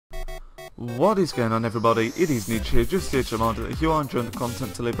What is going on, everybody? It is Nidge here, just here to remind you that if you are enjoying the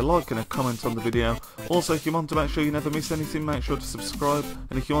content, to leave a like and a comment on the video. Also, if you want to make sure you never miss anything, make sure to subscribe.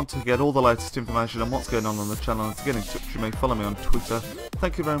 And if you want to get all the latest information on what's going on the channel and to get in touch with me, follow me on Twitter.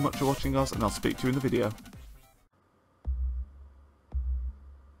 Thank you very much for watching, guys, and I'll speak to you in the video.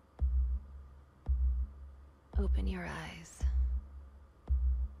 Open your eyes.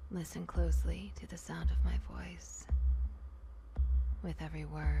 Listen closely to the sound of my voice. With every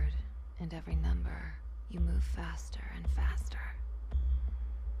word and every number, you move faster and faster.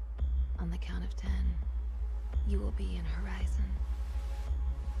 On the count of 10, you will be in Horizon.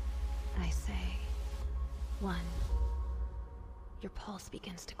 I say, 1. Your pulse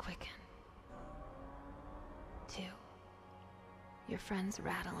begins to quicken. 2. Your friends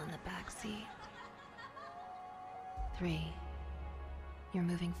rattle in the back seat. 3. You're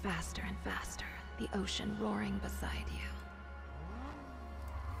moving faster and faster, the ocean roaring beside you.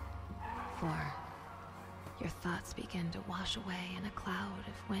 4. Your thoughts begin to wash away in a cloud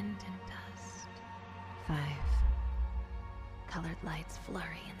of wind and dust. 5. Colored lights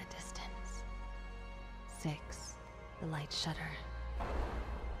flurry in the distance. 6. The lights shudder.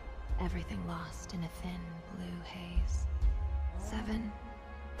 Everything lost in a thin blue haze. 7.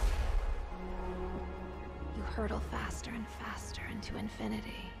 You hurtle faster and faster into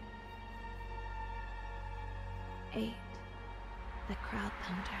infinity. 8. The crowd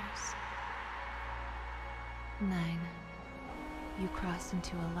thunders. 9. You cross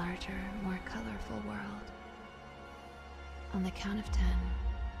into a larger, more colorful world. On the count of 10,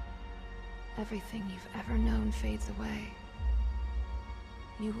 everything you've ever known fades away.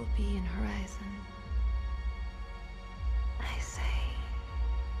 You will be in Horizon. I say,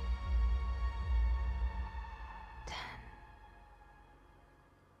 10.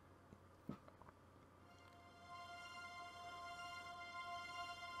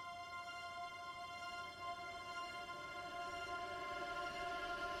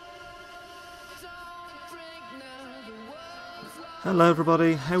 Hello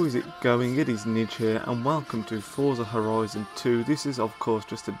everybody, how is it going? It is Nidge here and welcome to Forza Horizon 2. This is of course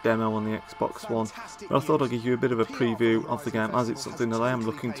just a demo on the Xbox One, but I thought I'd give you a bit of a preview of the game as it's something that I am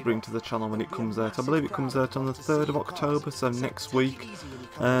looking to bring to the channel when it comes out. I believe it comes out on the 3rd of October, so next week.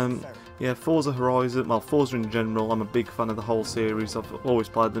 Yeah, Forza Horizon, well Forza in general, I'm a big fan of the whole series. I've always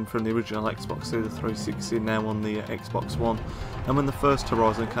played them from the original Xbox to the 360, now on the Xbox One. And when the first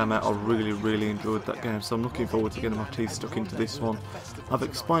Horizon came out, I really enjoyed that game, so I'm looking forward to getting my teeth stuck into this one. I've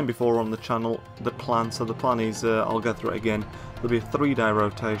explained before on the channel the plan, so the plan is, I'll go through it again, there'll be a 3-day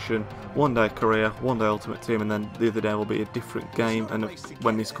rotation, 1 day career, 1 day Ultimate Team, and then the other day will be a different game, and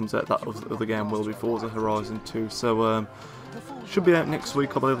when this comes out, that other game will be Forza Horizon 2, so should be out next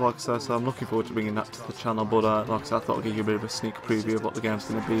week, I believe, like I say, so I'm looking forward to bringing that to the channel, but like I said, I thought I'd give you a bit of a sneak preview of what the game's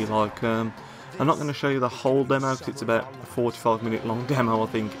going to be like. I'm not going to show you the whole demo because it's about a 45-minute long demo, I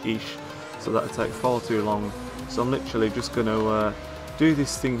think-ish, so that'll take far too long. So I'm literally just going to do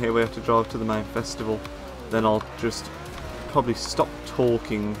this thing here where I have to drive to the main festival, then I'll just probably stop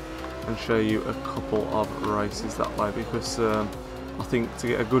talking and show you a couple of races that way, because I think to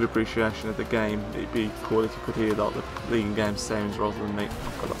get a good appreciation of the game, it'd be cool if you could hear like the in-game sounds rather than me.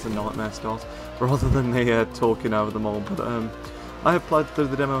 Oh god, that's a nightmare start. Rather than me talking over them all. But I have played through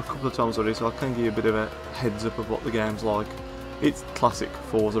the demo a couple of times already, so I can give you a bit of a heads up of what the game's like. It's classic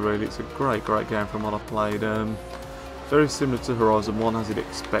Forza, really. It's a great game from what I've played. Very similar to Horizon 1 as you'd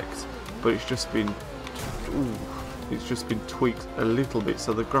expect, but it's just been tweaked a little bit.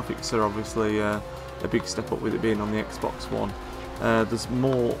 So the graphics are obviously a big step up with it being on the Xbox One. There's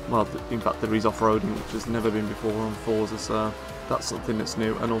more, well, in fact there is off-roading, which has never been before on Forza, so that's something that's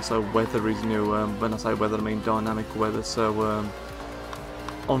new, and also weather is new. When I say weather, I mean dynamic weather, so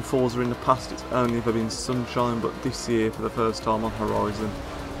on Forza in the past it's only ever been sunshine, but this year, for the first time on Horizon,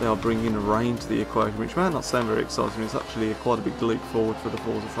 they are bringing rain to the equation, which may not sound very exciting. It's actually quite a big leap forward for the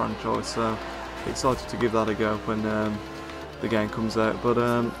Forza franchise, so excited to give that a go when the game comes out. But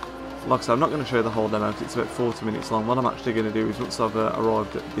like I said, I'm not going to show you the whole demo because it's about 40 minutes long. What I'm actually going to do is, once I've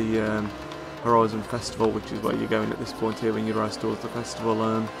arrived at the Horizon Festival, which is where you're going at this point here when you race towards the festival,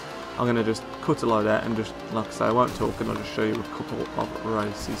 I'm going to just cut a load out and just, like I say, I won't talk and I'll just show you a couple of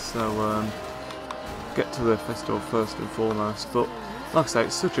races. So get to the festival first and foremost. But like I say,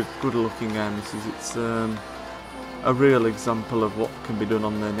 it's such a good looking game. It's a real example of what can be done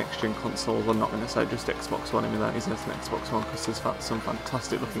on the next-gen consoles. I'm not going to say just Xbox One, I mean that is just an Xbox One, because there's some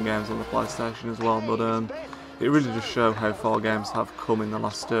fantastic looking games on the PlayStation as well, but it really just shows how far games have come in the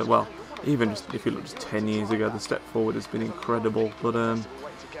last, well, even just if you look just 10 years ago, the step forward has been incredible, but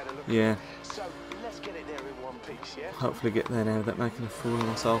yeah. hopefully get there now without making a fool of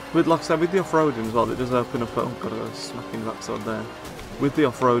myself. With, like I said, with the off-roading as well, it does open up. Oh, I've got to go smacking the backside there. With the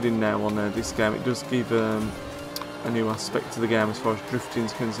off-roading now on this game, it does give a new aspect to the game as far as drifting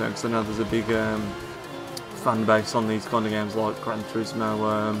is concerned. Because I know there's a big fan base on these kind of games like Gran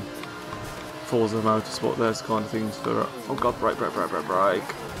Turismo, Forza Motorsport, those kind of things. For oh god, brake,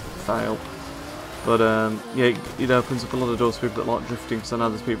 fail. But yeah, it opens up a lot of doors for people that like drifting. Because I know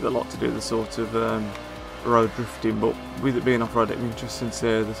there's people that like to do the sort of road drifting, but with it being off-road, it'd be interesting to see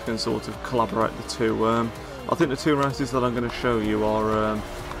how they can sort of collaborate the two. I think the two races that I'm going to show you are,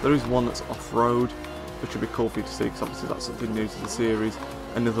 there is one that's off-road, which would be cool for you to see, because obviously that's something new to the series.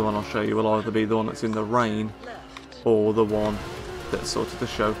 Another one I'll show you will either be the one that's in the rain, or the one that's sort of the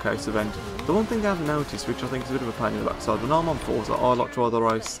showcase event. The one thing I've noticed, which I think is a bit of a pain in the backside, when I'm on Forza, I like to either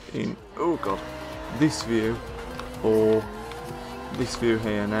race in, oh god, this view, or this view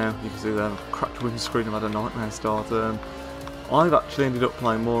here now. You can see the cracked windscreen, I've had a nightmare start. I've actually ended up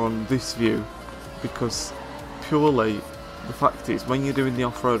playing more on this view because purely the fact is when you're doing the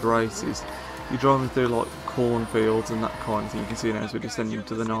off-road races, you're driving through like cornfields and that kind of thing. You can see now as we're descending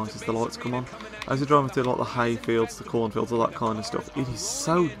to the night as the lights come on. As you're driving through like the hay fields, the cornfields, all that kind of stuff, it is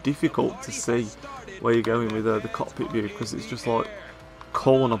so difficult to see where you're going with the cockpit view because it's just like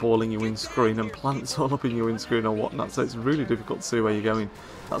corn up all in your windscreen and plants all up in your windscreen or whatnot, so it's really difficult to see where you're going.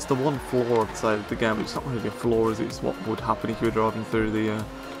 That's the one flaw I'd say of the game. It's not really a flaw, as it's what would happen if you were driving through the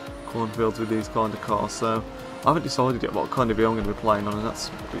cornfields with these kind of cars. So I haven't decided yet what kind of view I'm going to be playing on, and that's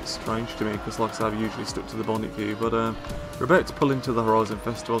a bit strange to me because like I said, I've usually stuck to the bonnet view. But we're about to pull into the Horizon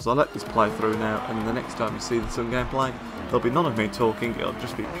Festival, so I'll let this play through now, and the next time you see some gameplay, there'll be none of me talking, it'll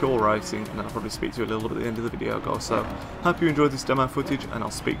just be pure racing, and then I'll probably speak to you a little bit at the end of the video, guys. So hope you enjoyed this demo footage, and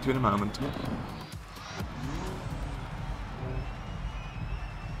I'll speak to you in a moment.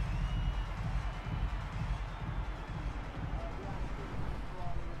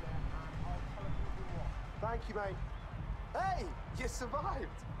 Thank you, mate. Hey, you survived.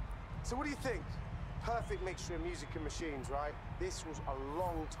 So what do you think? Perfect mixture of music and machines, right? This was a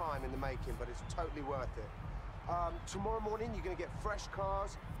long time in the making, but it's totally worth it. Tomorrow morning, you're going to get fresh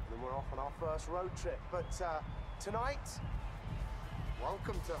cars, and then we're off on our first road trip. But tonight,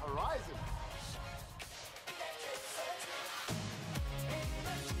 welcome to Horizon.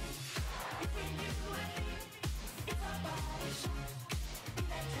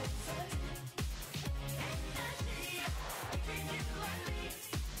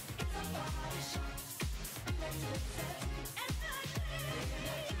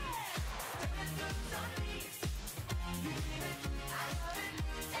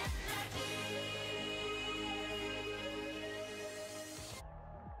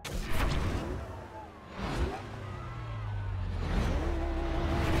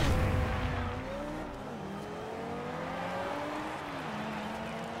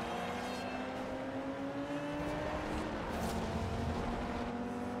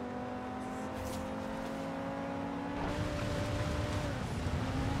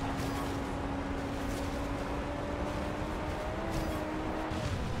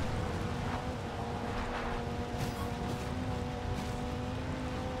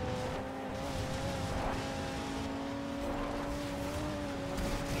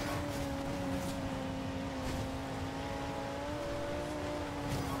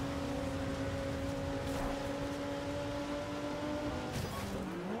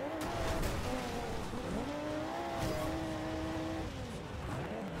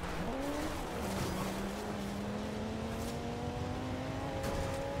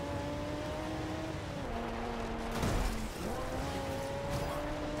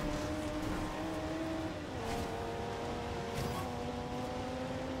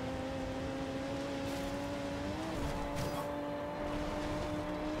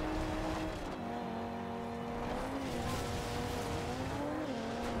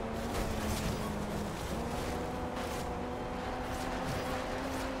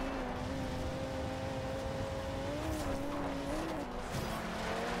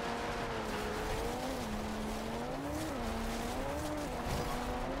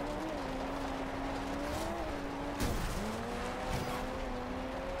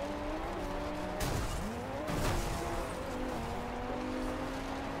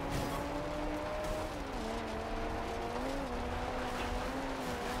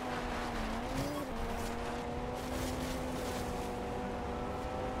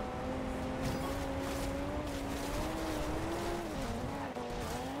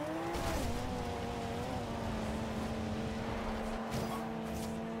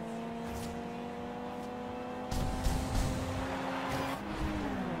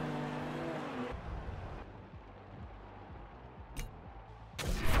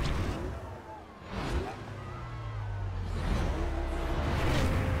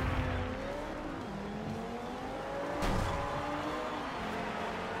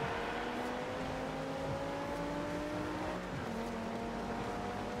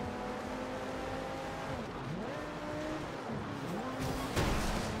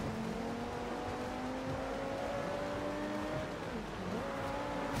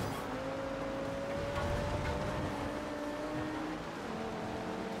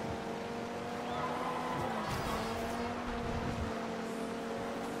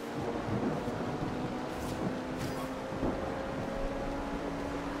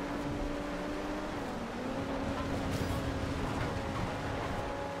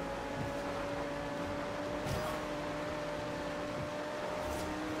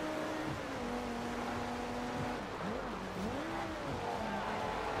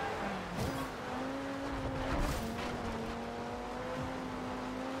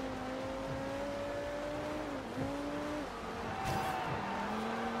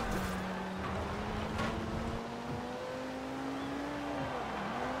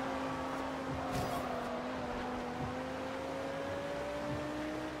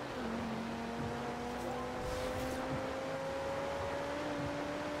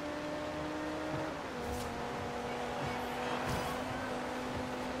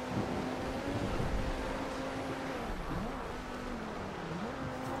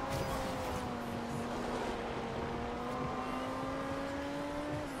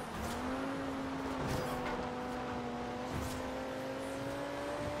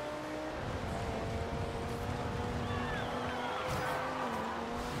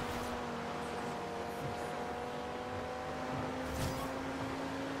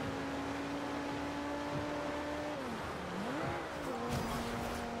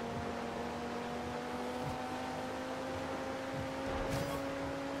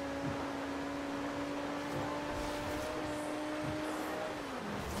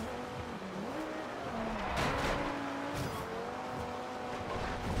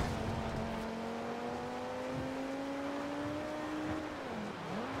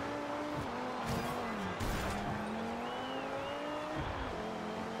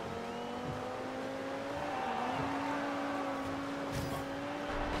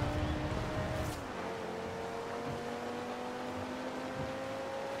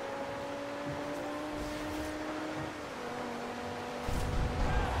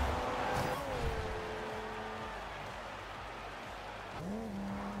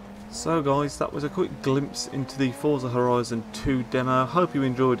 So guys, that was a quick glimpse into the Forza Horizon 2 demo. Hope you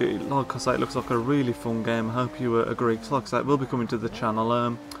enjoyed it. Like I say, it looks like a really fun game. I hope you agree. So like I say, it will be coming to the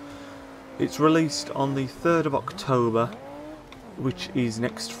channel. It's released on the 3rd of October, which is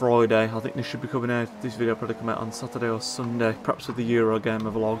next Friday. I think this should be coming out. This video will probably come out on Saturday or Sunday, perhaps with the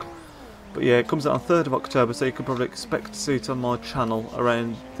Eurogamer vlog. But yeah, it comes out on 3rd of October, so you can probably expect to see it on my channel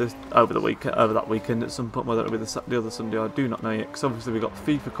around over that weekend at some point. Whether it'll be the Saturday or the Sunday, I do not know yet. Because obviously we've got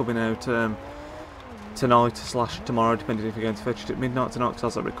FIFA coming out tonight/tomorrow, depending if you're going to fetch it at midnight tonight. Because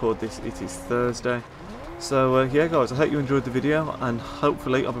as I record this, it is Thursday. So yeah, guys, I hope you enjoyed the video, and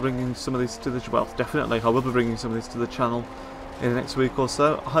hopefully I'll be bringing some of this to the definitely I will be bringing some of this to the channel in the next week or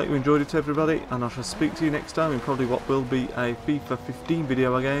so. I hope you enjoyed it, everybody, and I shall speak to you next time in probably what will be a FIFA 15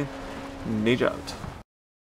 video again. Nidge out.